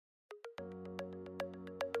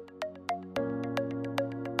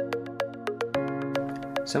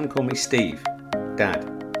Some call me Steve, Dad,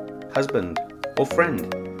 husband, or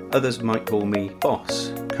friend. Others might call me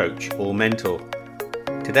boss, coach, or mentor.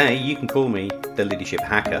 Today, you can call me the Leadership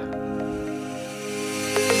Hacker.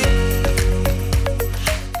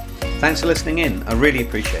 Thanks for listening in. I really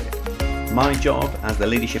appreciate it. My job as the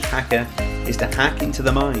Leadership Hacker is to hack into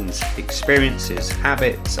the minds, experiences,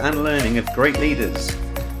 habits, and learning of great leaders,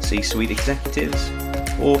 C-suite executives,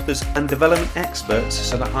 authors, and development experts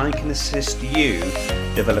so that I can assist you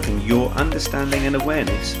developing your understanding and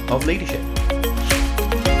awareness of leadership.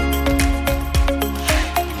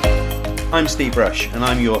 I'm Steve Rush, and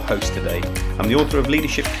I'm your host today. I'm the author of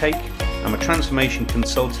Leadership Cake. I'm a transformation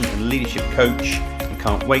consultant and leadership coach, and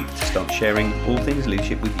can't wait to start sharing all things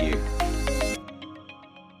leadership with you.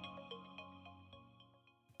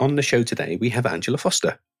 On the show today, we have Angela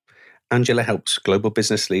Foster. Angela helps global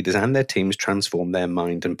business leaders and their teams transform their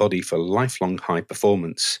mind and body for lifelong high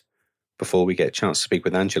performance. Before we get a chance to speak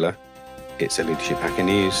with Angela, it's a Leadership Hacker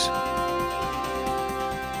News.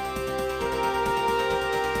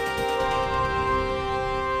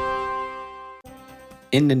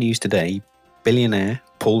 In the news today, billionaire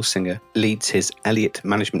Paul Singer leads his Elliott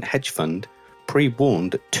Management Hedge Fund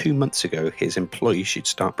pre-warned that 2 months ago his employees should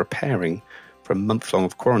start preparing for a month-long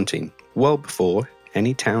of quarantine, well before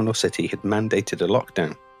any town or city had mandated a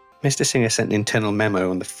lockdown. Mr. Singer sent an internal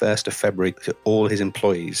memo on the 1st of February to all his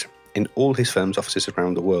employees in all his firm's offices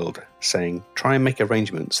around the world, saying, try and make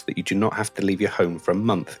arrangements that you do not have to leave your home for a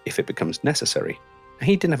month if it becomes necessary.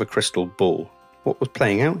 He didn't have a crystal ball. What was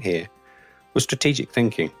playing out here was strategic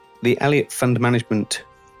thinking. The Elliott Fund Management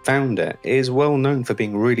founder is well known for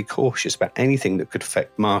being really cautious about anything that could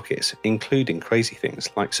affect markets, including crazy things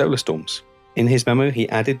like solar storms. In his memo, he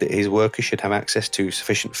added that his workers should have access to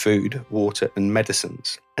sufficient food, water, and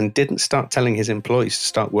medicines, and didn't start telling his employees to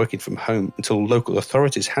start working from home until local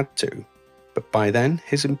authorities had to. But by then,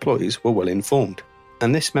 his employees were well informed.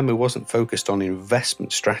 And this memo wasn't focused on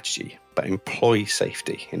investment strategy, but employee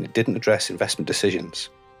safety, and it didn't address investment decisions.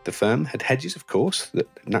 The firm had hedges, of course, that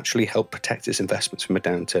naturally help protect its investments from a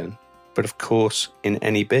downturn. But of course, in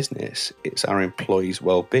any business, it's our employees'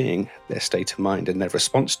 well-being, their state of mind, and their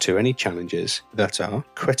response to any challenges that are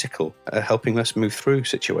critical at helping us move through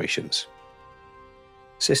situations.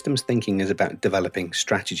 Systems thinking is about developing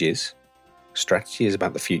strategies. Strategy is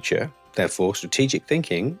about the future. Therefore, strategic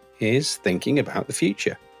thinking is thinking about the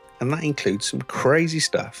future. And that includes some crazy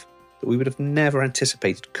stuff that we would have never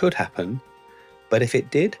anticipated could happen. But if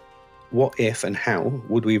it did, what if and how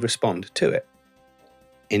would we respond to it?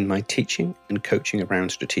 In my teaching and coaching around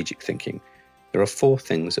strategic thinking, there are 4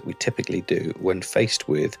 things that we typically do when faced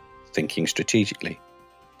with thinking strategically.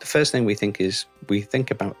 The first thing we think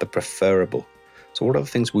about the preferable. So what are the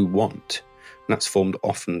things we want? And that's formed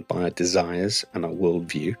often by our desires and our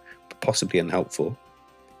worldview, but possibly unhelpful.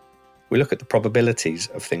 We look at the probabilities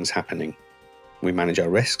of things happening. We manage our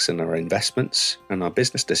risks and our investments and our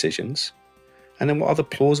business decisions. And then what are the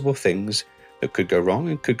plausible things that could go wrong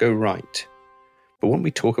and could go right? But when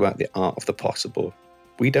we talk about the art of the possible,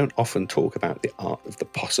 we don't often talk about the art of the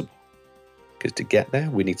possible. Because to get there,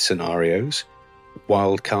 we need scenarios,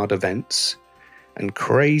 wildcard events, and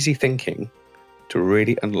crazy thinking to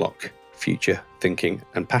really unlock future thinking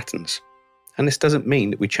and patterns. And this doesn't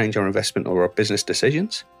mean that we change our investment or our business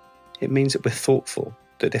decisions. It means that we're thoughtful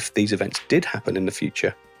that if these events did happen in the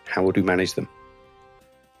future, how would we manage them?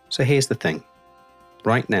 So here's the thing.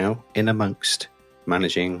 Right now, in amongst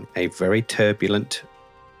managing a very turbulent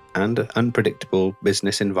and unpredictable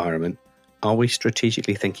business environment, are we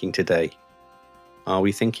strategically thinking today? Are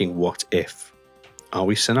we thinking what if? Are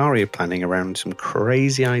we scenario planning around some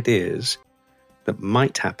crazy ideas that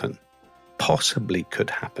might happen, possibly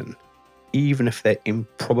could happen, even if they're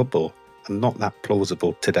improbable and not that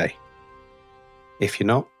plausible today? If you're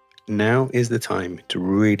not, now is the time to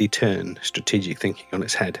really turn strategic thinking on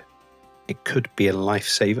its head. It could be a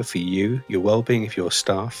lifesaver for you, your well-being of your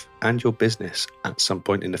staff, and your business at some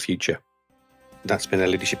point in the future. That's been a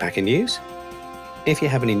Leadership Hacker News. If you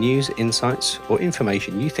have any news, insights, or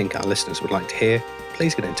information you think our listeners would like to hear,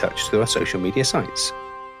 please get in touch through our social media sites.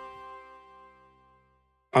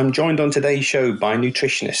 I'm joined on today's show by a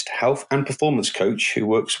nutritionist, health and performance coach who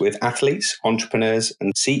works with athletes, entrepreneurs,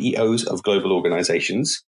 and CEOs of global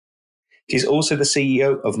organizations. She's also the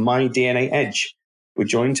CEO of My DNA Edge. We're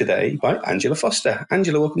joined today by Angela Foster.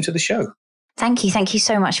 Angela, welcome to the show. Thank you. Thank you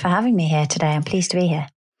so much for having me here today. I'm pleased to be here.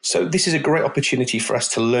 So this is a great opportunity for us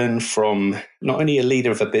to learn from not only a leader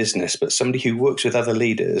of a business, but somebody who works with other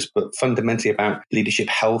leaders, but fundamentally about leadership,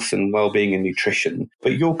 health and well-being and nutrition.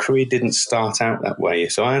 But your career didn't start out that way.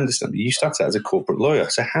 So I understand that you started out as a corporate lawyer.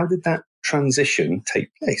 So how did that transition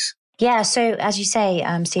take place? Yeah, so as you say,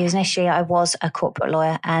 Steve, initially I was a corporate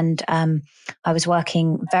lawyer, and I was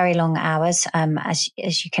working very long hours, as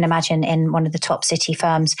you can imagine, in one of the top city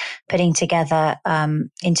firms, putting together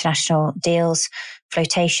international deals,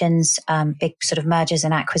 flotations, big sort of mergers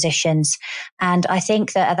and acquisitions. And I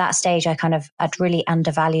think that at that stage, I'd really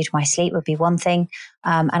undervalued my sleep would be one thing.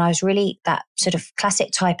 And I was really that sort of classic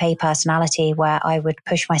type A personality where I would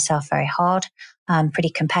push myself very hard, pretty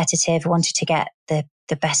competitive, wanted to get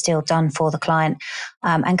the best deal done for the client,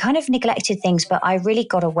 and kind of neglected things, but I really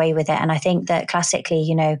got away with it. And I think that classically,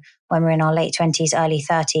 when we're in our late 20s, early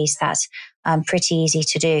 30s, that's pretty easy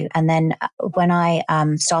to do. And then when I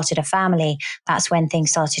started a family, that's when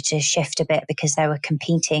things started to shift a bit, because there were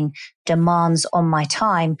competing demands on my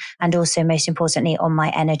time and also, most importantly, on my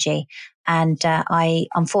energy. And I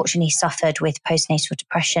unfortunately suffered with postnatal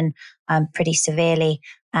depression pretty severely.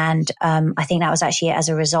 And I think that was actually as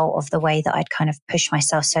a result of the way that I'd kind of pushed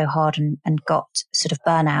myself so hard and got sort of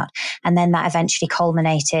burnout. And then that eventually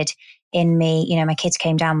culminated in me, my kids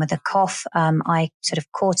came down with a cough. I sort of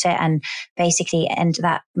caught it, and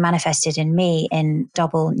that manifested in me in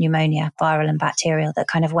double pneumonia, viral and bacterial, that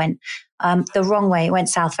kind of went the wrong way. It went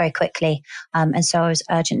south very quickly. And so I was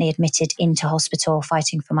urgently admitted into hospital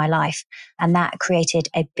fighting for my life. And that created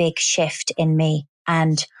a big shift in me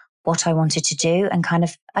and what I wanted to do. And kind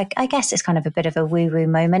of, I guess it's kind of a bit of a woo-woo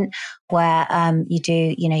moment where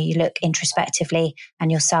you look introspectively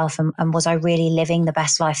and yourself, and was I really living the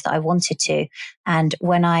best life that I wanted to? And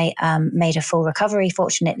when I made a full recovery,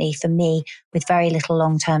 fortunately for me, with very little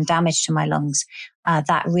long-term damage to my lungs,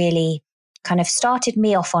 that really kind of started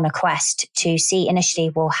me off on a quest to see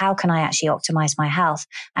initially, well, how can I actually optimize my health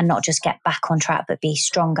and not just get back on track, but be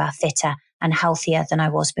stronger, fitter, and healthier than I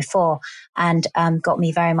was before, and got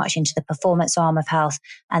me very much into the performance arm of health,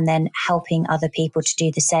 and then helping other people to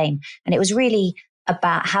do the same. And it was really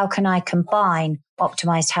about how can I combine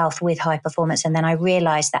optimized health with high performance. And then I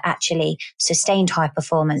realized that actually sustained high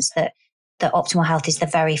performance, that optimal health is the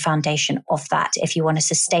very foundation of that if you want to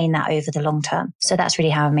sustain that over the long term. So that's really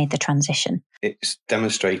how I made the transition. It's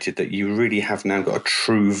demonstrated that you really have now got a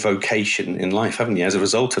true vocation in life, haven't you, as a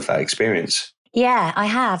result of that experience? Yeah, I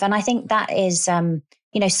have. And I think that is,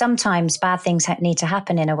 sometimes bad things need to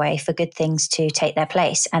happen in a way for good things to take their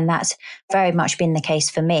place. And that's very much been the case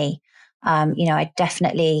for me. I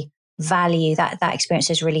definitely value that experience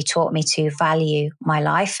has really taught me to value my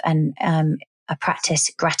life, and I practice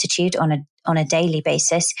gratitude on a daily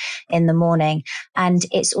basis in the morning. And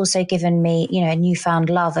it's also given me, a newfound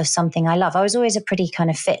love of something I love. I was always a pretty kind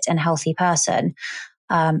of fit and healthy person.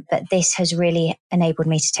 But this has really enabled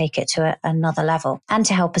me to take it to another level and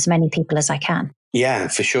to help as many people as I can. Yeah,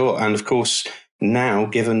 for sure. And of course, now,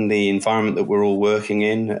 given the environment that we're all working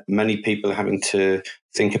in, many people are having to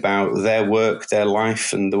think about their work, their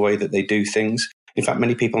life, and the way that they do things. In fact,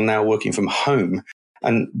 many people now working from home.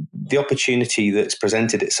 And the opportunity that's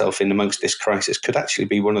presented itself in amongst this crisis could actually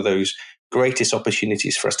be one of those greatest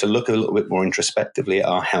opportunities for us to look a little bit more introspectively at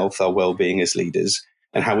our health, our well-being as leaders,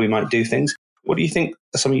 and how we might do things. What do you think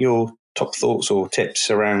are some of your top thoughts or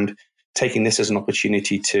tips around taking this as an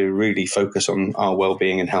opportunity to really focus on our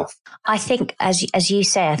well-being and health? I think, as you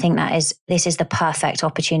say, I think this is the perfect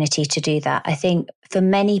opportunity to do that. I think for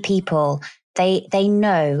many people, they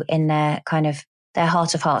know in their kind of their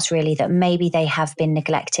heart of hearts, really, that maybe they have been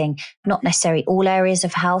neglecting not necessarily all areas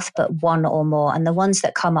of health, but one or more. And the ones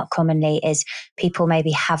that come up commonly is people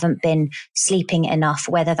maybe haven't been sleeping enough,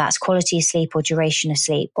 whether that's quality of sleep or duration of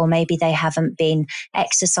sleep, or maybe they haven't been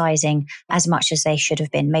exercising as much as they should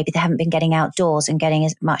have been. Maybe they haven't been getting outdoors and getting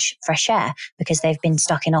as much fresh air because they've been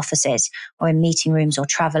stuck in offices or in meeting rooms or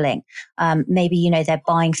traveling. Maybe, they're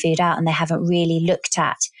buying food out and they haven't really looked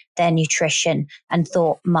at their nutrition and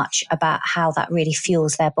thought much about how that really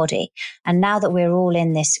fuels their body. And now that we're all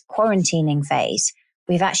in this quarantining phase,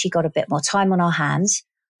 we've actually got a bit more time on our hands.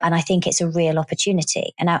 And I think it's a real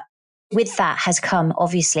opportunity. And now with that has come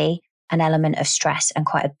obviously an element of stress, and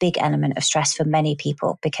quite a big element of stress for many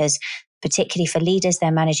people, because particularly for leaders,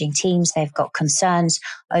 they're managing teams. They've got concerns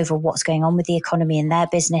over what's going on with the economy in their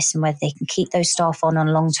business and whether they can keep those staff on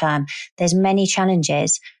long term. There's many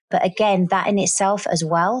challenges. But again, that in itself as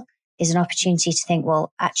well is an opportunity to think,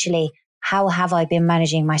 well, actually, how have I been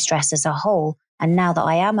managing my stress as a whole? And now that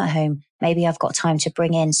I am at home, maybe I've got time to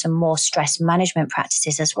bring in some more stress management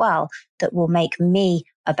practices as well that will make me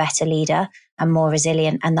a better leader and more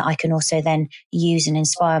resilient, and that I can also then use and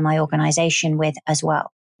inspire my organization with as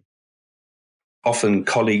well. Often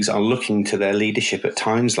colleagues are looking to their leadership at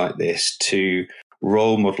times like this to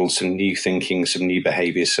role model some new thinking, some new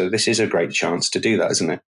behaviors. So this is a great chance to do that, isn't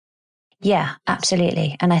it? Yeah,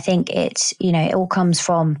 absolutely. And I think it's, it all comes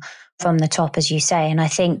from from the top, as you say. And I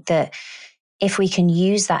think that if we can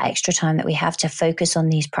use that extra time that we have to focus on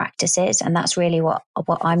these practices, and that's really what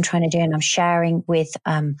I'm trying to do, and I'm sharing with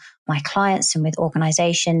my clients and with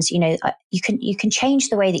organizations, you can change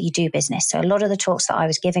the way that you do business. So a lot of the talks that I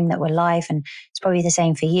was giving that were live, and it's probably the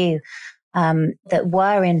same for you, that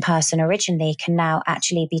were in person originally can now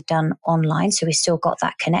actually be done online. So we've still got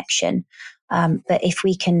that connection. But if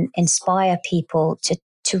we can inspire people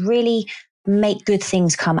to really make good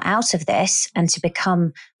things come out of this and to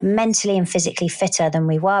become mentally and physically fitter than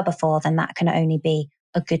we were before, then that can only be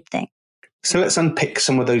a good thing. So let's unpick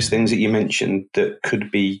some of those things that you mentioned that could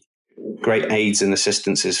be great aids and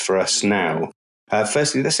assistances for us now.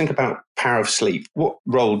 Firstly, let's think about power of sleep. What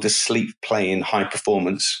role does sleep play in high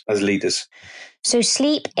performance as leaders? So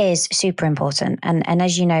sleep is super important. And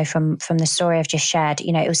as you know, from the story I've just shared,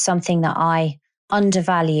 it was something that I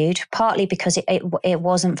undervalued, partly because it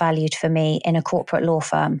wasn't valued for me in a corporate law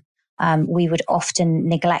firm. We would often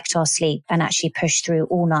neglect our sleep and actually push through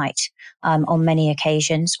all night on many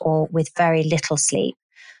occasions, or with very little sleep.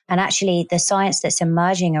 And actually, the science that's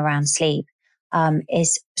emerging around sleep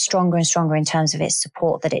is stronger and stronger in terms of its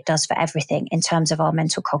support that it does for everything, in terms of our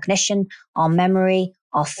mental cognition, our memory,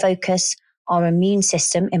 our focus, our immune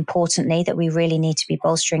system, importantly, that we really need to be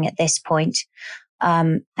bolstering at this point.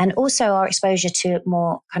 And also our exposure to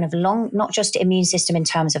more kind of not just immune system in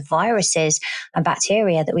terms of viruses and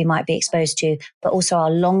bacteria that we might be exposed to, but also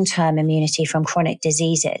our long-term immunity from chronic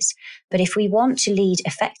diseases. But if we want to lead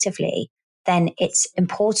effectively, then it's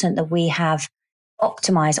important that we have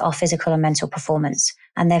optimize our physical and mental performance,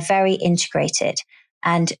 and they're very integrated.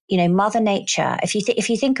 And, Mother Nature, if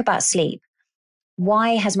you think about sleep, why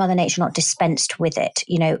has Mother Nature not dispensed with it?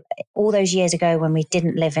 All those years ago when we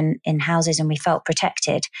didn't live in houses and we felt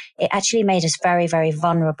protected, it actually made us very, very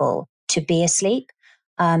vulnerable to be asleep.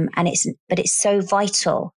 But it's so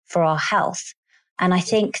vital for our health. And I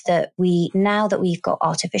think that now that we've got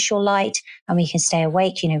artificial light and we can stay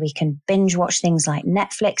awake, we can binge watch things like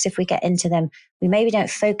Netflix if we get into them. We maybe don't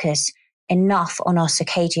focus enough on our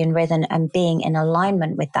circadian rhythm and being in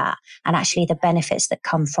alignment with that, and actually the benefits that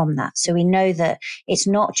come from that. So we know that it's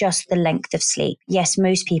not just the length of sleep. Yes,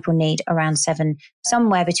 most people need around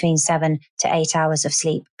somewhere between 7 to 8 hours of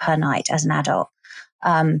sleep per night as an adult.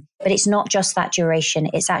 But it's not just that duration.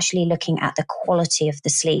 It's actually looking at the quality of the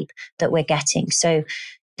sleep that we're getting. So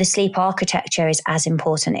the sleep architecture is as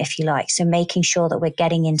important, if you like. So making sure that we're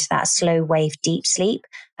getting into that slow wave deep sleep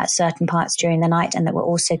at certain parts during the night, and that we're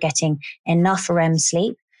also getting enough REM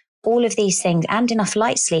sleep. All of these things, and enough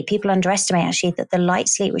light sleep. People underestimate actually that the light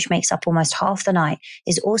sleep, which makes up almost half the night,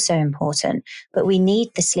 is also important. But we need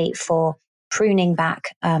the sleep for pruning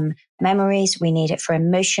back memories. We need it for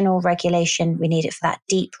emotional regulation. We need it for that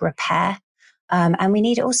deep repair. And we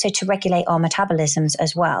need it also to regulate our metabolisms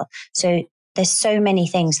as well. So there's so many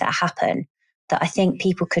things that happen that I think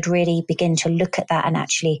people could really begin to look at that and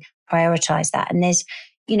actually prioritize that. And there's,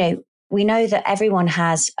 we know that everyone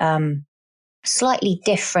has slight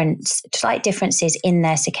differences in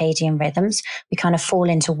their circadian rhythms. We kind of fall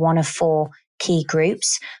into one of 4 key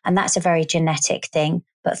groups, and that's a very genetic thing.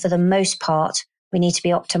 But for the most part, we need to be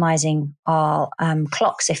optimizing our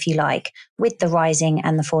clocks, if you like, with the rising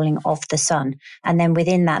and the falling of the sun. And then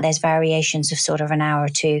within that, there's variations of sort of an hour or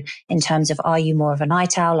two in terms of, are you more of a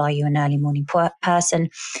night owl? Are you an early morning person?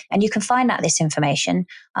 And you can find out this information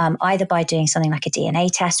either by doing something like a DNA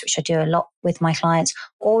test, which I do a lot with my clients,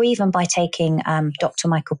 or even by taking Dr.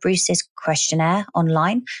 Michael Bruce's questionnaire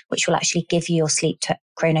online, which will actually give you your sleep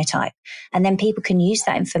chronotype. And then people can use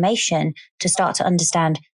that information to start to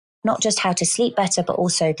understand not just how to sleep better, but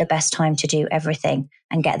also the best time to do everything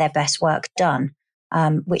and get their best work done,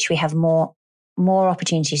 which we have more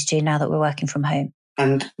opportunities to do now that we're working from home.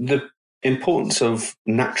 And the importance of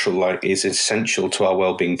natural light is essential to our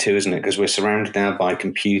well-being too, isn't it? Because we're surrounded now by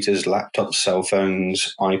computers, laptops, cell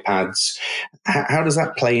phones, iPads. How does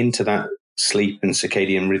that play into that sleep and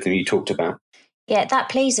circadian rhythm you talked about? Yeah, that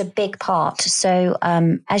plays a big part. So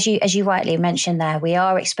as you rightly mentioned there, we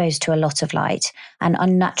are exposed to a lot of light and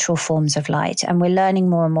unnatural forms of light, and we're learning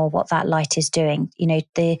more and more what that light is doing.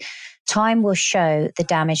 The time will show the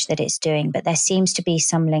damage that it's doing, but there seems to be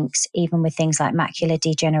some links even with things like macular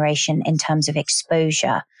degeneration in terms of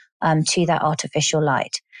exposure to that artificial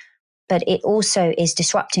light. But it also is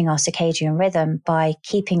disrupting our circadian rhythm by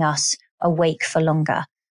keeping us awake for longer.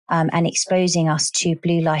 And exposing us to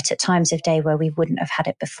blue light at times of day where we wouldn't have had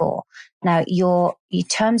it before. Now, in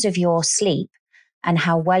terms of your sleep and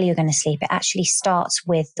how well you're going to sleep, it actually starts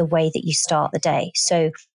with the way that you start the day.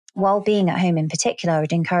 So while being at home in particular, I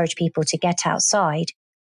would encourage people to get outside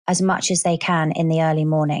as much as they can in the early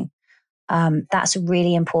morning. That's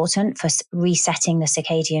really important for resetting the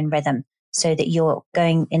circadian rhythm so that you're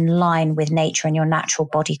going in line with nature and your natural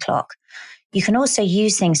body clock. You can also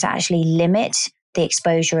use things to actually limit the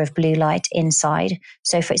exposure of blue light inside.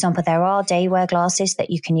 So, for example, there are day wear glasses that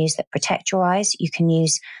you can use that protect your eyes. You can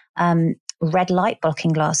use red light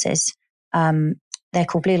blocking glasses. They're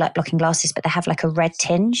called blue light blocking glasses, but they have like a red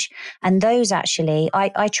tinge. And those actually,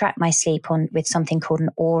 I track my sleep on with something called an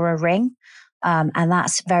Aura ring. And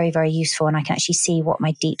that's very, very useful. And I can actually see what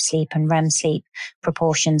my deep sleep and REM sleep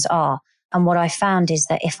proportions are. And what I found is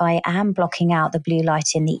that if I am blocking out the blue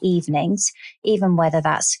light in the evenings, even whether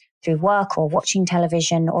that's through work or watching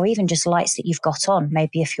television or even just lights that you've got on,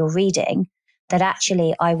 maybe if you're reading, that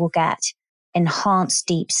actually I will get enhanced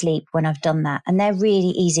deep sleep when I've done that. And they're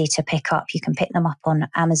really easy to pick up. You can pick them up on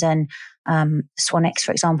Amazon. Swanix,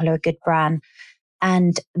 for example, are a good brand.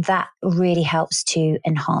 And that really helps to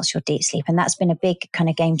enhance your deep sleep. And that's been a big kind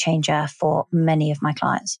of game changer for many of my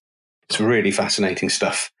clients. It's really fascinating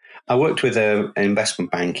stuff. I worked with an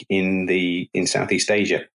investment bank in Southeast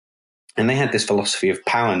Asia, and they had this philosophy of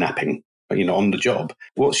power napping, on the job.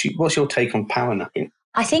 What's your take on power napping?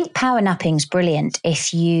 I think power napping's brilliant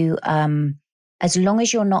if you, as long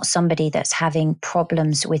as you're not somebody that's having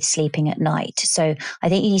problems with sleeping at night. So I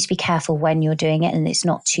think you need to be careful when you're doing it and it's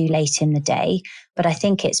not too late in the day. But I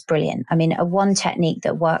think it's brilliant. I mean, one technique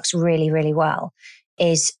that works really, really well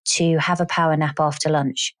is to have a power nap after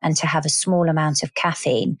lunch and to have a small amount of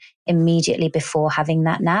caffeine immediately before having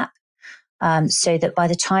that nap. So that by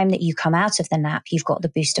the time that you come out of the nap, you've got the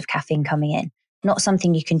boost of caffeine coming in. Not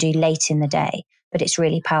something you can do late in the day, but it's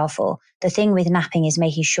really powerful. The thing with napping is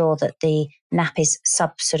making sure that the nap is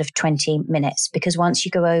sub sort of 20 minutes, because once you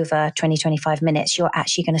go over 20, 25 minutes, you're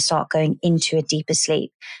actually going to start going into a deeper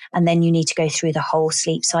sleep. And then you need to go through the whole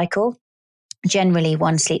sleep cycle. Generally,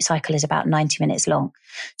 one sleep cycle is about 90 minutes long.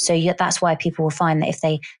 So that's why people will find that if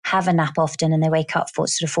they have a nap often and they wake up for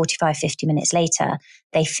sort of 45, 50 minutes later,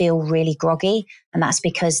 they feel really groggy. And that's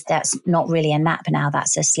because that's not really a nap now,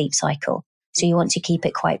 that's a sleep cycle. So you want to keep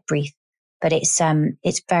it quite brief. But it's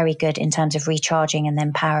very good in terms of recharging and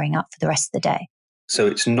then powering up for the rest of the day. So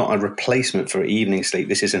it's not a replacement for evening sleep.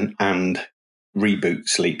 This is an and reboot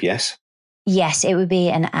sleep, yes? Yes, it would be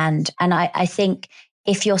an and. And I think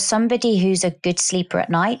if you're somebody who's a good sleeper at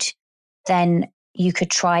night, then you could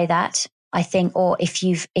try that. I think, or if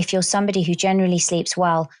you're somebody who generally sleeps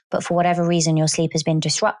well, but for whatever reason your sleep has been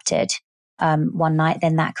disrupted one night,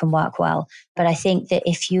 then that can work well. But I think that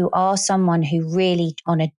if you are someone who really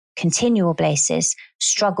on a continual basis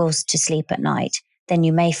struggles to sleep at night, then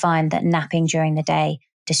you may find that napping during the day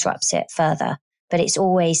disrupts it further. But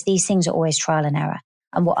these things are always trial and error.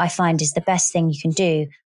 And what I find is the best thing you can do,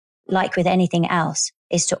 like with anything else,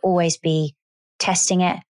 is to always be testing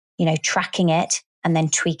it, tracking it and then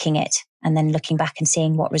tweaking it and then looking back and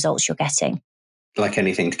seeing what results you're getting. Like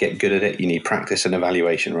anything, to get good at it, you need practice and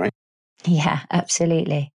evaluation, right? Yeah,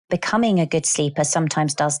 absolutely. Becoming a good sleeper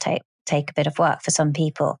sometimes does take a bit of work for some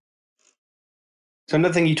people. So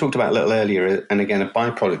another thing you talked about a little earlier, and again, a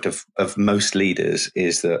byproduct of most leaders,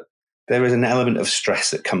 is that there is an element of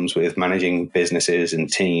stress that comes with managing businesses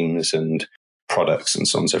and teams and products and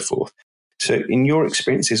so on and so forth. So in your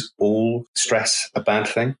experience, is all stress a bad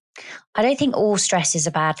thing? I don't think all stress is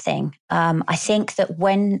a bad thing. I think that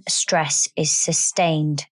when stress is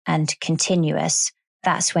sustained and continuous,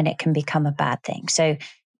 that's when it can become a bad thing. So,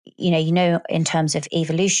 in terms of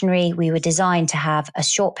evolutionary, we were designed to have a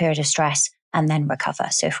short period of stress and then recover.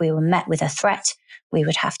 So if we were met with a threat, we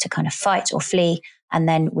would have to kind of fight or flee, and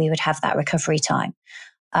then we would have that recovery time.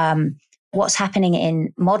 What's happening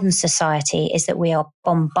in modern society is that we are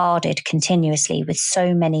bombarded continuously with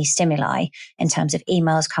so many stimuli in terms of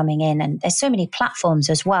emails coming in. And there's so many platforms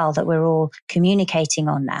as well that we're all communicating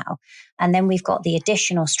on now. And then we've got the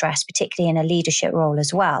additional stress, particularly in a leadership role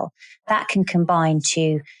as well, that can combine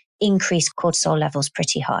to increase cortisol levels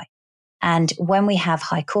pretty high. And when we have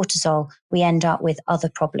high cortisol, we end up with other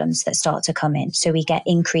problems that start to come in. So we get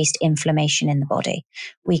increased inflammation in the body.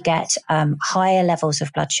 We get higher levels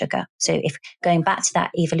of blood sugar. So if going back to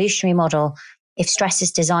that evolutionary model, if stress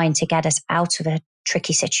is designed to get us out of a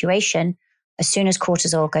tricky situation, as soon as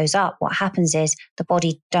cortisol goes up, what happens is the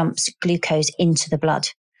body dumps glucose into the blood.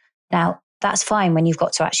 Now, that's fine when you've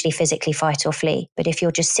got to actually physically fight or flee. But if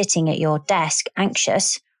you're just sitting at your desk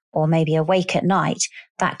anxious, or maybe awake at night,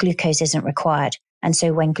 that glucose isn't required. And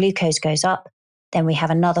so when glucose goes up, then we have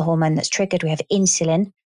another hormone that's triggered. We have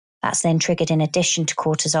insulin. That's then triggered in addition to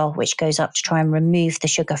cortisol, which goes up to try and remove the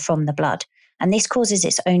sugar from the blood. And this causes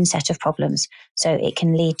its own set of problems. So it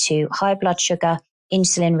can lead to high blood sugar,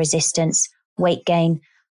 insulin resistance, weight gain,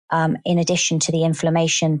 in addition to the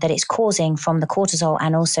inflammation that it's causing from the cortisol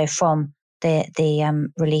and also from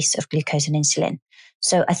the release of glucose and insulin.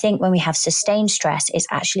 So I think when we have sustained stress, it's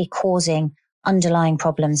actually causing underlying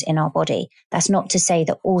problems in our body. That's not to say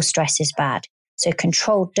that all stress is bad. So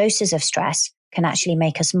controlled doses of stress can actually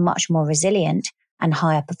make us much more resilient and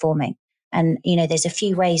higher performing. And, there's a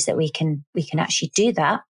few ways that we can actually do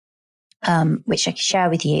that, which I can share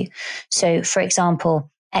with you. So for example,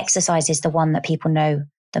 exercise is the one that people know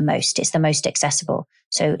the most. It's the most accessible.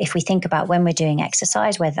 So if we think about when we're doing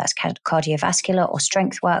exercise, whether that's cardiovascular or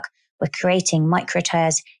strength work, we're creating micro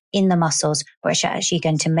tears in the muscles, which are actually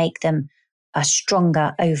going to make them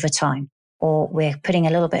stronger over time. Or we're putting a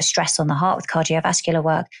little bit of stress on the heart with cardiovascular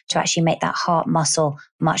work to actually make that heart muscle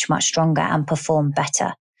much, much stronger and perform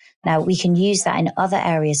better. Now, we can use that in other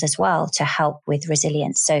areas as well to help with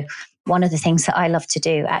resilience. So one of the things that I love to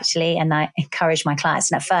do actually, and I encourage my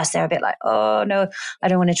clients, and at first they're a bit like, oh no, I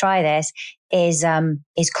don't want to try this, is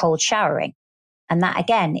cold showering. And that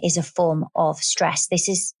again is a form of stress.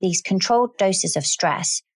 These controlled doses of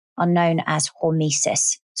stress are known as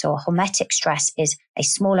hormesis. So a hormetic stress is a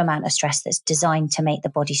small amount of stress that's designed to make the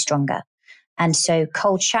body stronger. And so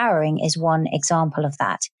cold showering is one example of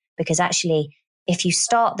that, because actually if you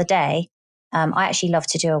start the day, I actually love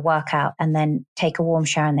to do a workout and then take a warm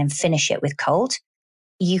shower and then finish it with cold.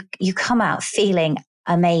 You come out feeling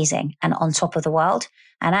amazing and on top of the world.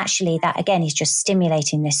 And actually that again is just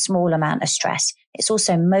stimulating this small amount of stress. It's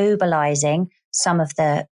also mobilizing some of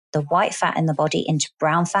the white fat in the body into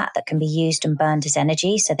brown fat that can be used and burned as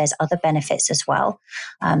energy. So there's other benefits as well.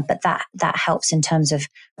 But that helps in terms of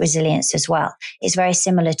resilience as well. It's very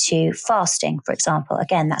similar to fasting, for example.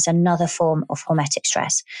 Again, that's another form of hormetic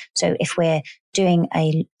stress. So if we're doing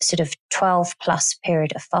a sort of 12 plus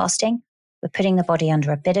period of fasting, we're putting the body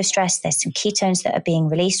under a bit of stress. There's some ketones that are being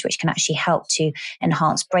released, which can actually help to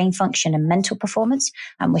enhance brain function and mental performance.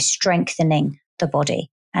 And we're strengthening the body.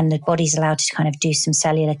 And the body's allowed to kind of do some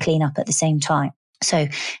cellular cleanup at the same time. So in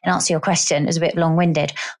answer to your question, it's a bit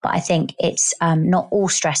long-winded, but I think it's not all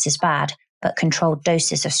stress is bad, but controlled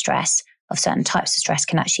doses of stress, of certain types of stress,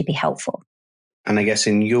 can actually be helpful. And I guess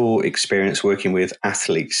in your experience working with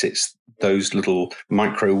athletes, it's those little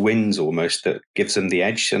micro wins almost that gives them the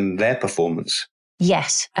edge in their performance.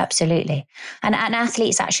 Yes, absolutely. And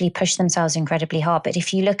athletes actually push themselves incredibly hard. But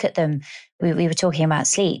if you look at them, we were talking about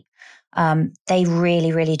sleep. They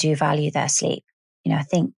really, really do value their sleep. I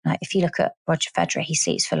think like if you look at Roger Federer, he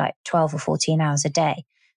sleeps for like 12 or 14 hours a day,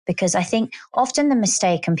 because I think often the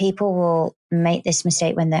mistake, and people will make this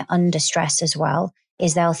mistake when they're under stress as well,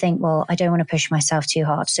 is they'll think, well, I don't want to push myself too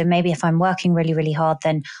hard. So maybe if I'm working really, really hard,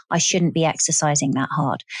 then I shouldn't be exercising that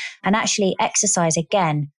hard. And actually exercise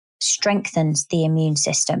again strengthens the immune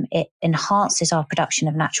system. It enhances our production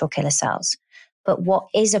of natural killer cells. But what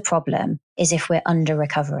is a problem is if we're under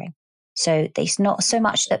recovering. So it's not so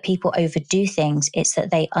much that people overdo things, it's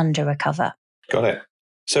that they under recover. Got it.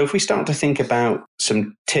 So if we start to think about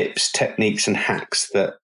some tips, techniques and hacks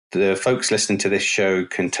that the folks listening to this show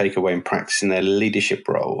can take away and practice in their leadership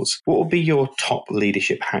roles, what would be your top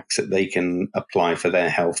leadership hacks that they can apply for their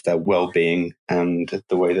health, their well-being and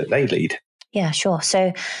the way that they lead? Yeah, sure.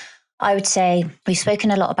 So I would say we've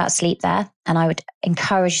spoken a lot about sleep there, and I would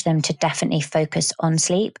encourage them to definitely focus on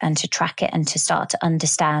sleep and to track it and to start to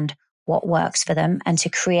understand what works for them and to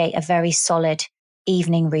create a very solid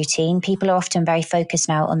evening routine. People are often very focused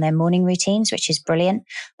now on their morning routines, which is brilliant,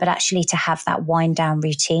 but actually to have that wind down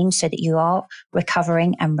routine so that you are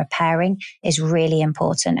recovering and repairing is really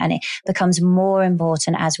important. And it becomes more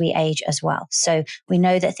important as we age as well. So we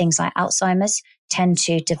know that things like Alzheimer's tend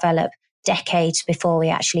to develop decades before we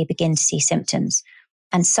actually begin to see symptoms.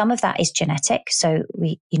 And some of that is genetic. So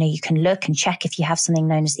you can look and check if you have something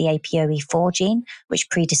known as the APOE4 gene, which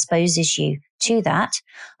predisposes you to that.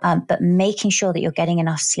 But making sure that you're getting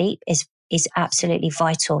enough sleep is absolutely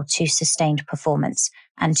vital to sustained performance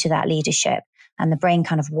and to that leadership. And the brain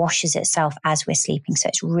kind of washes itself as we're sleeping. So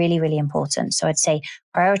it's really, really important. So I'd say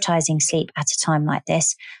prioritizing sleep at a time like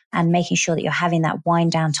this and making sure that you're having that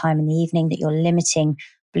wind down time in the evening, that you're limiting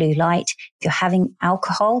blue light. If you're having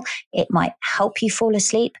alcohol, it might help you fall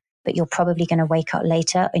asleep, but you're probably going to wake up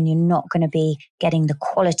later and you're not going to be getting the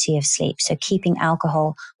quality of sleep. So keeping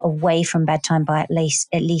alcohol away from bedtime by at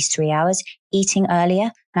least 3 hours, eating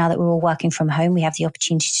earlier. Now that we're all working from home, we have the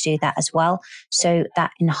opportunity to do that as well. So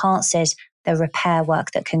that enhances the repair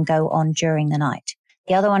work that can go on during the night.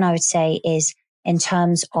 The other one I would say is in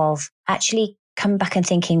terms of actually come back and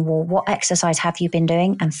thinking, well, what exercise have you been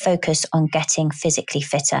doing? And focus on getting physically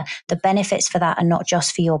fitter. The benefits for that are not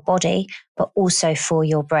just for your body, but also for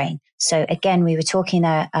your brain. So again, we were talking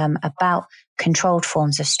there about controlled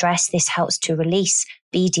forms of stress. This helps to release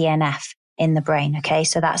BDNF in the brain. Okay.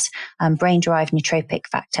 So that's brain-derived neurotrophic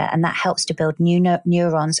factor, and that helps to build new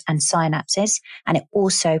neurons and synapses, and it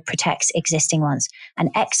also protects existing ones. And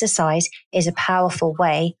exercise is a powerful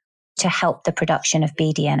way to help the production of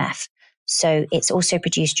BDNF. So it's also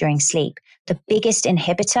produced during sleep. The biggest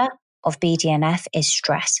inhibitor of BDNF is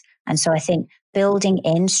stress. And so I think building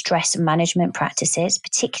in stress management practices,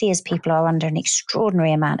 particularly as people are under an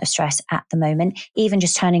extraordinary amount of stress at the moment, even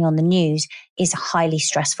just turning on the news is highly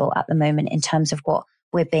stressful at the moment in terms of what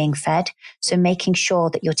we're being fed. So making sure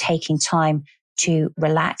that you're taking time to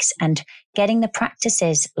relax and getting the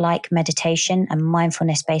practices like meditation and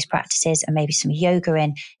mindfulness-based practices and maybe some yoga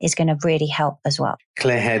in is going to really help as well.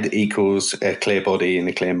 Clear head equals a clear body, and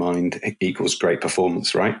a clear mind equals great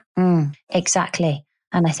performance, right? Exactly.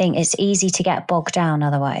 And I think it's easy to get bogged down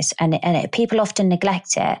otherwise. And people often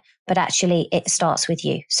neglect it, but actually it starts with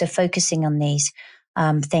you. So focusing on these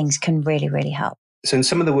things can really, really help. So in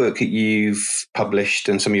some of the work that you've published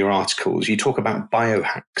and some of your articles, you talk about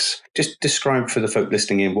biohacks. Just describe for the folk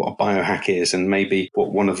listening in what a biohack is and maybe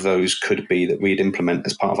what one of those could be that we'd implement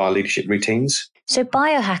as part of our leadership routines. So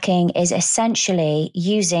biohacking is essentially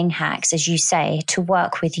using hacks, as you say, to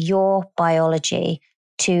work with your biology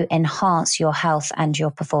to enhance your health and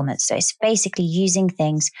your performance. So it's basically using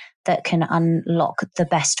things that can unlock the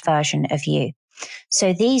best version of you.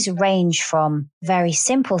 So these range from very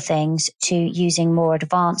simple things to using more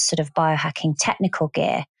advanced sort of biohacking technical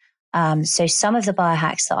gear. So some of the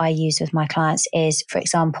biohacks that I use with my clients is, for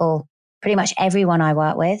example, pretty much everyone I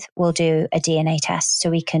work with will do a DNA test so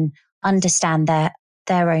we can understand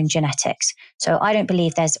their own genetics. So I don't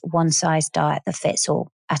believe there's one size diet that fits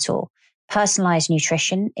all at all. Personalized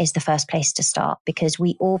nutrition is the first place to start because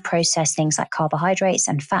we all process things like carbohydrates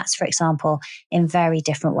and fats, for example, in very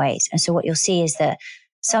different ways. And so what you'll see is that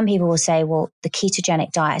some people will say, well, the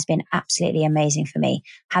ketogenic diet has been absolutely amazing for me.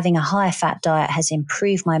 Having a higher fat diet has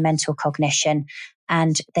improved my mental cognition,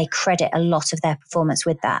 and they credit a lot of their performance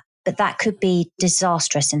with that. But that could be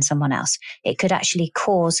disastrous in someone else. It could actually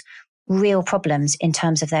cause real problems in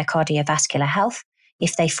terms of their cardiovascular health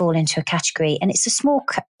if they fall into a category. And it's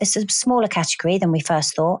a smaller category than we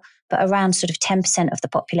first thought, but around sort of 10% of the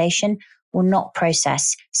population will not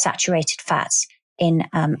process saturated fats in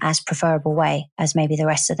as preferable way as maybe the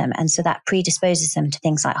rest of them. And so that predisposes them to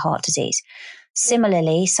things like heart disease.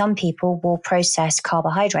 Similarly, some people will process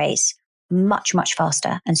carbohydrates much, much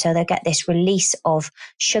faster. And so they'll get this release of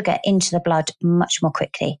sugar into the blood much more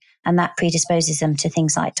quickly. And that predisposes them to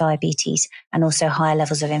things like diabetes and also higher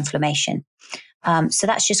levels of inflammation. So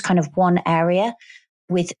that's just kind of one area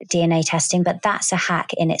with DNA testing, but that's a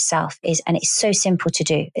hack in itself and it's so simple to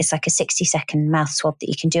do. It's like a 60-second mouth swab that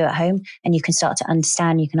you can do at home, and you can start to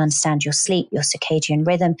understand, you can understand your sleep, your circadian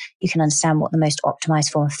rhythm. You can understand what the most optimized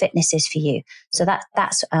form of fitness is for you. So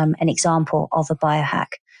that's an example of a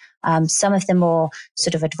biohack. Some of the more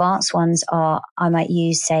sort of advanced ones are, I might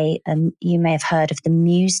use, say, you may have heard of the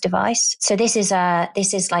Muse device. So this is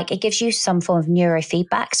like, it gives you some form of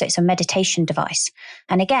neurofeedback. So it's a meditation device.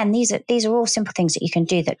 And again, these are all simple things that you can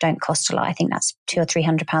do that don't cost a lot. I think that's £200 or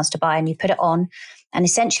 £300 to buy, and you put it on, and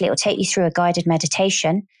essentially it will take you through a guided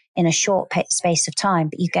meditation in a short space of time,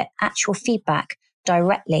 but you get actual feedback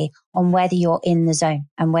directly on whether you're in the zone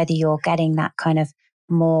and whether you're getting that kind of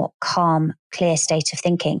more calm, clear state of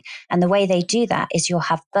thinking. And the way they do that is you'll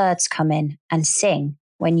have birds come in and sing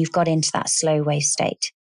when you've got into that slow wave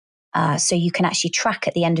state. So you can actually track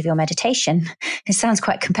at the end of your meditation. It sounds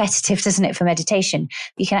quite competitive, doesn't it, for meditation?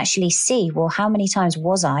 You can actually see, well, how many times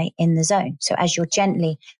was I in the zone? So as you're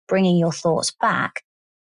gently bringing your thoughts back,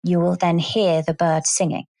 you will then hear the birds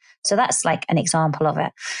singing. So that's like an example of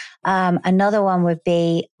it. Another one would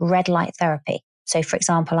be red light therapy. So for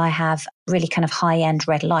example, I have really kind of high-end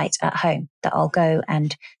red light at home that I'll go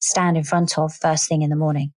and stand in front of first thing in the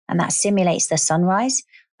morning. And that simulates the sunrise.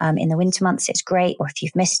 In the winter months, it's great. Or if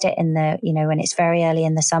you've missed it when it's very early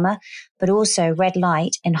in the summer. But also red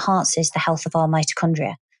light enhances the health of our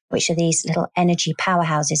mitochondria, which are these little energy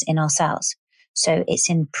powerhouses in our cells. So it's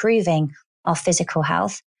improving our physical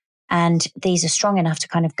health. And these are strong enough to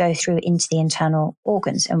kind of go through into the internal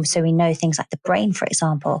organs. And so we know things like the brain, for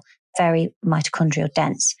example, very mitochondrial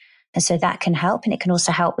dense. And so that can help. And it can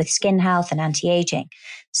also help with skin health and anti-aging.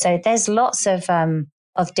 So there's lots of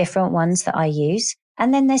different ones that I use.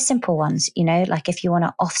 And then there's simple ones, like if you want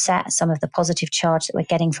to offset some of the positive charge that we're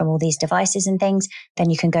getting from all these devices and things, then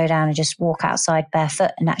you can go down and just walk outside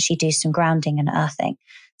barefoot and actually do some grounding and earthing.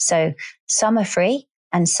 So some are free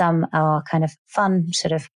and some are kind of fun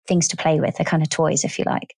sort of things to play with. They're kind of toys, if you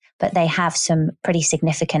like, but they have some pretty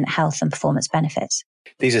significant health and performance benefits.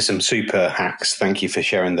 These are some super hacks. Thank you for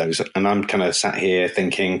sharing those. And I'm kind of sat here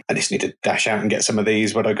thinking, I just need to dash out and get some of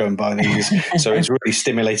these. Would I go and buy these? So it's really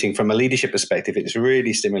stimulating from a leadership perspective. It's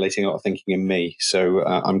really stimulating a lot of thinking in me. So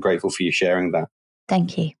I'm grateful for you sharing that.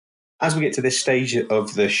 Thank you. As we get to this stage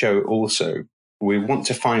of the show also, we want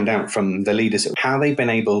to find out from the leaders how they've been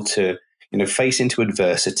able to face into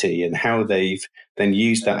adversity and how they've then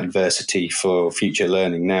used that adversity for future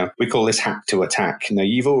learning. Now, we call this hack to attack. Now,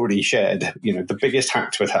 you've already shared, the biggest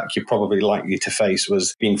hack to attack you're probably likely to face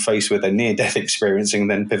was being faced with a near-death experience and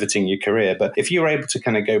then pivoting your career. But if you were able to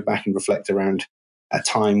kind of go back and reflect around a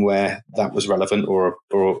time where that was relevant or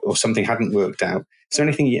something hadn't worked out, is there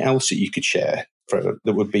anything else that you could share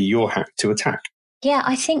that would be your hack to attack? Yeah,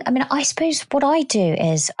 I suppose what I do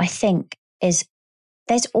is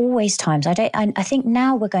there's always times I think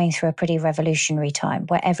now we're going through a pretty revolutionary time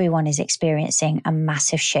where everyone is experiencing a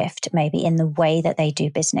massive shift maybe in the way that they do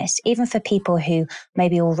business, even for people who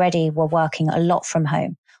maybe already were working a lot from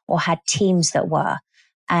home or had teams that were,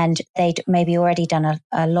 and they'd maybe already done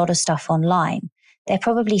a lot of stuff online. They're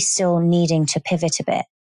probably still needing to pivot a bit.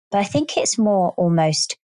 But I think it's more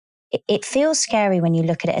almost, it feels scary when you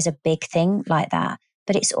look at it as a big thing like that,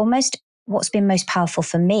 but it's almost what's been most powerful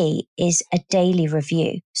for me is a daily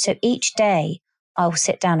review. So each day I'll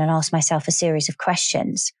sit down and ask myself a series of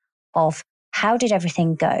questions of how did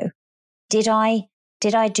everything go? Did I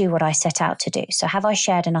do what I set out to do? So have I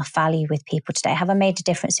shared enough value with people today? Have I made a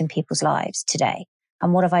difference in people's lives today?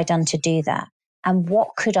 And what have I done to do that? And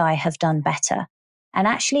what could I have done better? And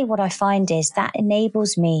actually what I find is that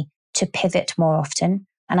enables me to pivot more often.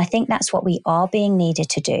 And I think that's what we are being needed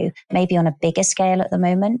to do, maybe on a bigger scale at the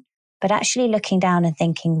moment. But actually looking down and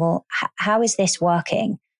thinking, well, how is this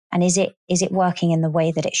working? And is it working in the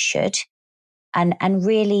way that it should? And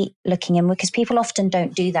really looking in, because people often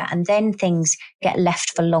don't do that. And then things get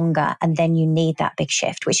left for longer. And then you need that big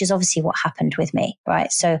shift, which is obviously what happened with me,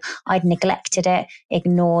 right? So I'd neglected it,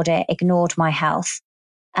 ignored my health.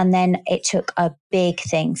 And then it took a big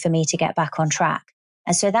thing for me to get back on track.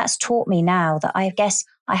 And so that's taught me now that I guess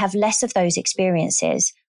I have less of those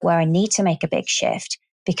experiences where I need to make a big shift,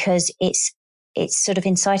 because it's sort of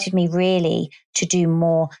incited me really to do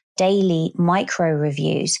more daily micro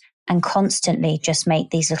reviews and constantly just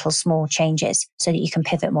make these little small changes so that you can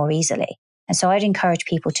pivot more easily. And so I'd encourage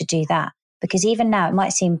people to do that, because even now it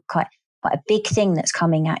might seem quite a big thing that's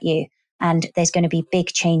coming at you and there's going to be big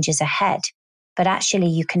changes ahead. But actually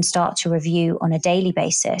you can start to review on a daily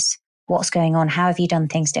basis what's going on. How have you done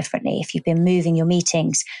things differently? If you've been moving your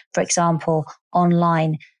meetings, for example,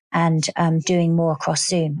 online, and doing more across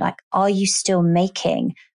Zoom, like, are you still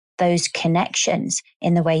making those connections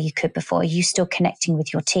in the way you could before? Are you still connecting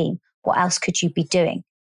with your team? What else could you be doing?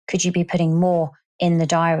 Could you be putting more in the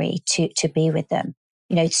diary to be with them?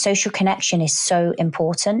 Social connection is so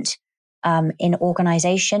important in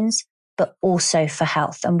organizations, but also for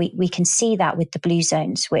health. And we can see that with the blue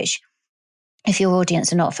zones, which, if your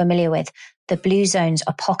audience are not familiar with, the blue zones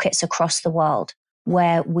are pockets across the world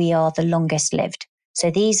where we are the longest lived. So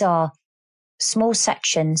these are small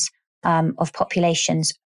sections of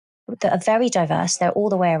populations that are very diverse. They're all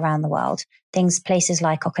the way around the world. Places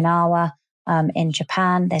like Okinawa in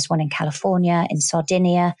Japan. There's one in California, in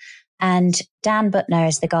Sardinia. And Dan Buettner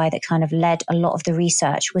is the guy that kind of led a lot of the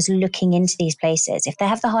research, was looking into these places. If they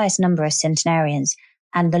have the highest number of centenarians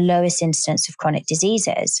and the lowest incidence of chronic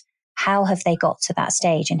diseases, how have they got to that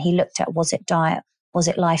stage? And he looked at, was it diet? Was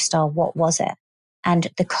it lifestyle? What was it?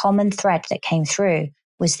 And the common thread that came through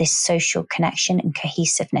was this social connection and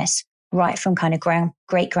cohesiveness, right from kind of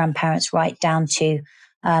great-grandparents right down to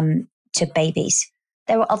babies.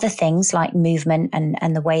 There were other things like movement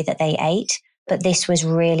and the way that they ate, but this was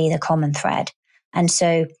really the common thread. And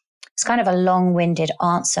so it's kind of a long-winded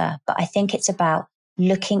answer, but I think it's about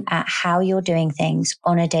looking at how you're doing things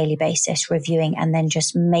on a daily basis, reviewing, and then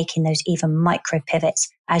just making those even micro pivots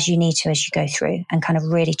as you need to as you go through, and kind of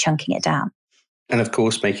really chunking it down. And of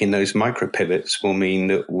course, making those micro pivots will mean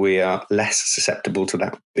that we are less susceptible to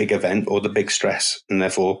that big event or the big stress. And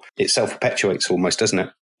therefore it self-perpetuates almost, doesn't it?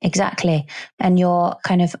 Exactly. And you're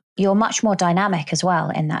much more dynamic as well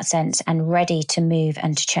in that sense, and ready to move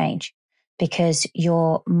and to change, because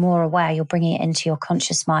you're more aware, you're bringing it into your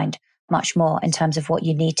conscious mind much more in terms of what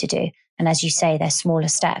you need to do. And as you say, there's smaller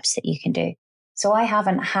steps that you can do. So I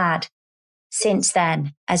haven't had since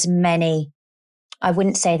then as many I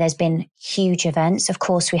wouldn't say there's been huge events. Of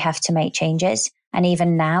course, we have to make changes. And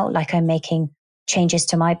even now, like, I'm making changes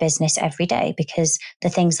to my business every day because the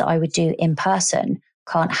things that I would do in person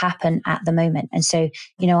can't happen at the moment. And so,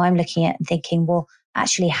 I'm looking at and thinking, well,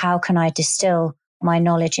 actually, how can I distill my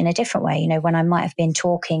knowledge in a different way? When I might have been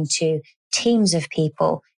talking to teams of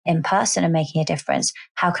people in person and making a difference,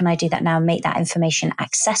 how can I do that now and make that information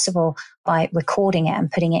accessible by recording it and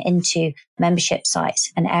putting it into membership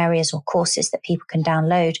sites and areas or courses that people can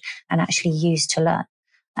download and actually use to learn?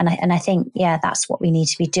 And I think, that's what we need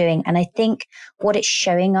to be doing. And I think what it's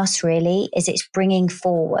showing us really is it's bringing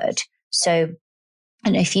forward. So I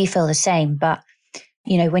don't know if you feel the same, but,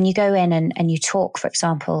 when you go in and you talk, for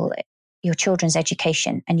example, your children's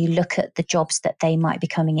education, and you look at the jobs that they might be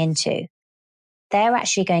coming into, they're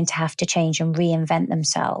actually going to have to change and reinvent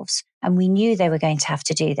themselves. And we knew they were going to have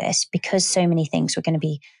to do this because so many things were going to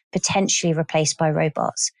be potentially replaced by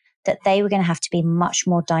robots, that they were going to have to be much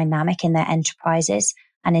more dynamic in their enterprises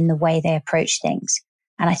and in the way they approach things.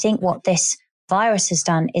 And I think what this virus has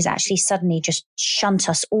done is actually suddenly just shunt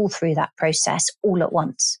us all through that process all at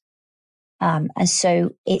once. And so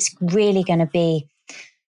it's really going to be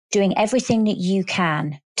doing everything that you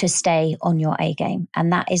can to stay on your A game.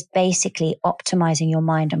 And that is basically optimizing your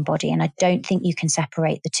mind and body. And I don't think you can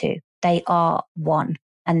separate the two. They are one,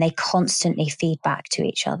 and they constantly feed back to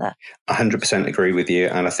each other. 100% agree with you.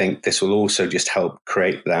 And I think this will also just help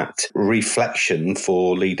create that reflection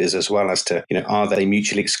for leaders as well as to, are they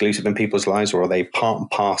mutually exclusive in people's lives, or are they part and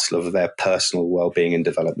parcel of their personal well-being and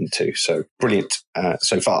development too? So brilliant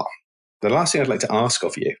so far. The last thing I'd like to ask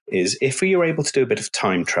of you is, if you were able to do a bit of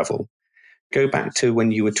time travel, go back to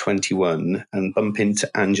when you were 21 and bump into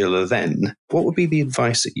Angela then, what would be the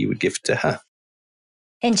advice that you would give to her?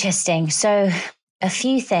 Interesting. So a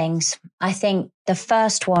few things. I think the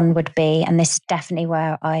first one would be, and this is definitely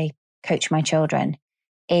where I coach my children,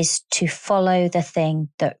 is to follow the thing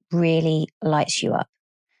that really lights you up.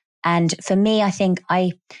 And for me, I think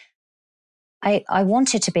I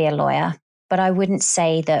wanted to be a lawyer, but I wouldn't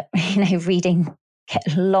say that, reading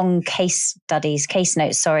long case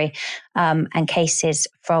notes, and cases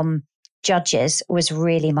from judges was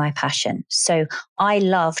really my passion. So I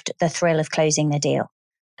loved the thrill of closing the deal.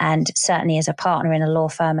 And certainly as a partner in a law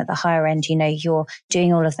firm at the higher end, you're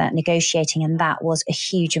doing all of that negotiating, and that was a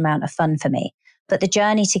huge amount of fun for me. But the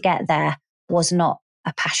journey to get there was not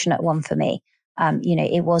a passionate one for me.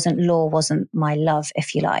 Law wasn't my love,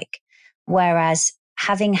 if you like. Whereas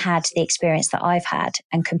having had the experience that I've had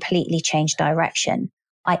and completely changed direction,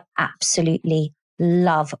 I absolutely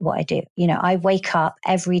love what I do. I wake up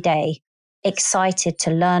every day excited to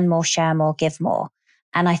learn more, share more, give more.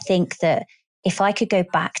 And I think that if I could go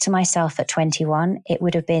back to myself at 21, it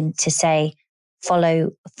would have been to say,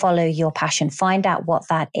 follow your passion, find out what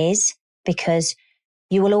that is, because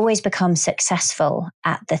you will always become successful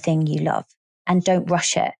at the thing you love, and don't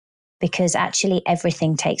rush it, because actually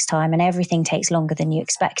everything takes time and everything takes longer than you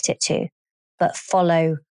expect it to, but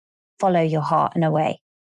follow your heart in a way.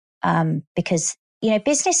 Because,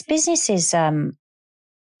 business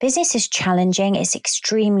is challenging. It's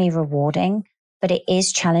extremely rewarding, but it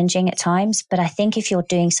is challenging at times. But I think if you're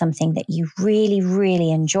doing something that you really, really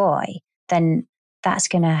enjoy, then that's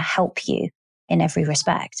going to help you in every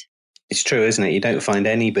respect. It's true, isn't it? You don't find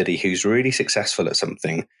anybody who's really successful at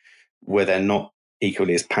something where they're not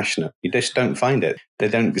equally as passionate. You just don't find it. They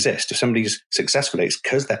don't exist. If somebody's successful, it's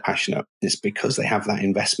because they're passionate. It's because they have that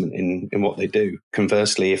investment in what they do.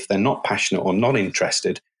 Conversely, if they're not passionate or not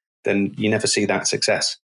interested, then you never see that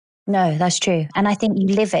success. No, that's true. And I think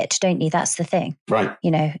you live it, don't you? That's the thing. Right.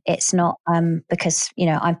 It's not because,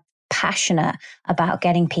 I'm passionate about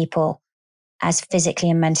getting people as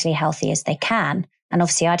physically and mentally healthy as they can. And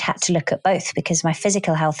obviously I'd had to look at both, because my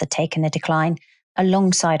physical health had taken a decline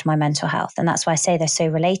alongside my mental health. And that's why I say they're so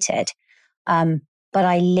related. But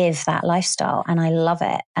I live that lifestyle and I love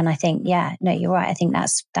it. And I think, you're right. I think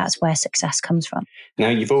that's where success comes from. Now,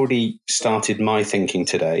 you've already started my thinking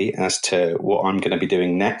today as to what I'm going to be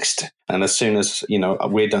doing next. And as soon as,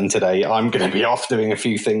 we're done today, I'm going to be off doing a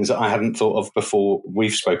few things that I hadn't thought of before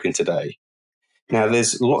we've spoken today. Now,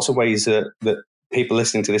 there's lots of ways that people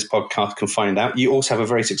listening to this podcast can find out. You also have a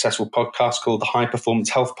very successful podcast called the High Performance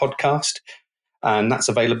Health Podcast. And that's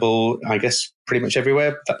available, I guess, pretty much everywhere.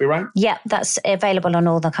 Would that be right? Yeah, that's available on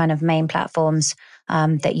all the kind of main platforms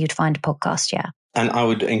that you'd find a podcast, yeah. And I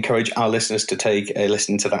would encourage our listeners to take a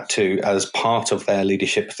listen to that too, as part of their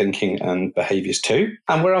leadership thinking and behaviours too.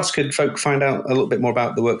 And where else could folk find out a little bit more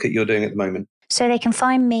about the work that you're doing at the moment? So they can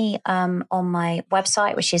find me on my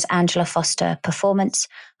website, which is Angela Foster Performance.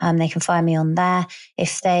 They can find me on there.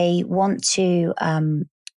 If they want to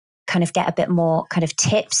kind of get a bit more kind of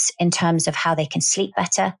tips in terms of how they can sleep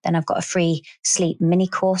better, then I've got a free sleep mini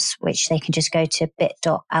course, which they can just go to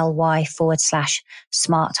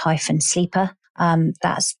bit.ly/smart-sleeper.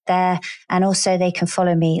 That's there. And also they can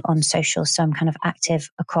follow me on social. So I'm kind of active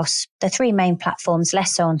across the 3 main platforms,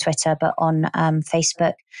 less so on Twitter, but on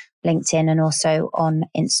Facebook, LinkedIn, and also on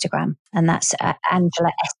Instagram. And that's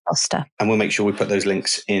Angela S. Foster. And we'll make sure we put those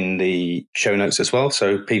links in the show notes as well.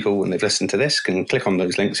 So people, when they've listened to this, can click on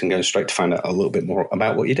those links and go straight to find out a little bit more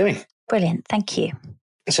about what you're doing. Brilliant. Thank you.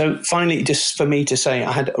 So finally, just for me to say,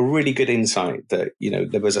 I had a really good insight that,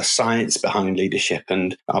 there was a science behind leadership,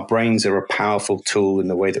 and our brains are a powerful tool in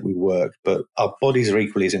the way that we work, but our bodies are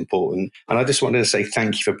equally as important. And I just wanted to say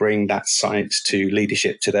thank you for bringing that science to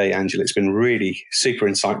leadership today, Angela. It's been really super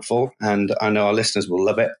insightful, and I know our listeners will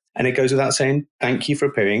love it. And it goes without saying, thank you for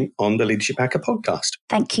appearing on the Leadership Hacker podcast.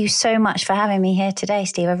 Thank you so much for having me here today,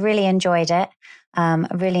 Steve. I've really enjoyed it. I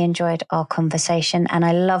really enjoyed our conversation, and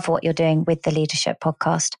I love what you're doing with the Leadership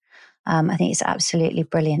podcast. I think it's absolutely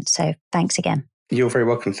brilliant. So thanks again. You're very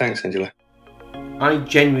welcome. Thanks, Angela. I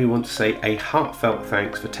genuinely want to say a heartfelt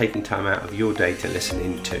thanks for taking time out of your day to listen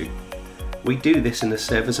in too. We do this in the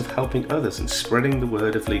service of helping others and spreading the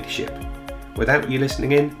word of leadership. Without you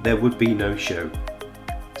listening in, there would be no show.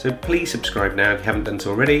 So please subscribe now if you haven't done so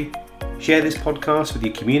already. Share this podcast with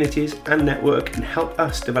your communities and network, and help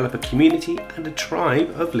us develop a community and a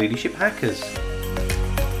tribe of leadership hackers.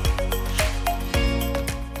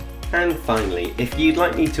 And finally, if you'd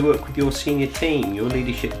like me to work with your senior team, your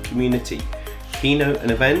leadership community, keynote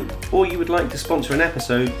an event, or you would like to sponsor an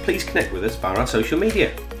episode, please connect with us via our social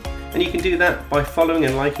media. And you can do that by following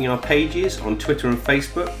and liking our pages on Twitter and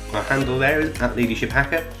Facebook. Our handle there is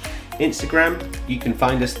 @LeadershipHacker. Instagram, you can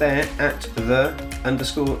find us there at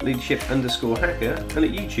 @the_leadership_hacker, and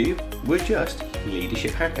at YouTube, we're just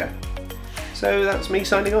Leadership Hacker. So that's me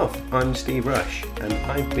signing off. I'm Steve Rush, and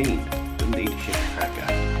I've been the Leadership Hacker.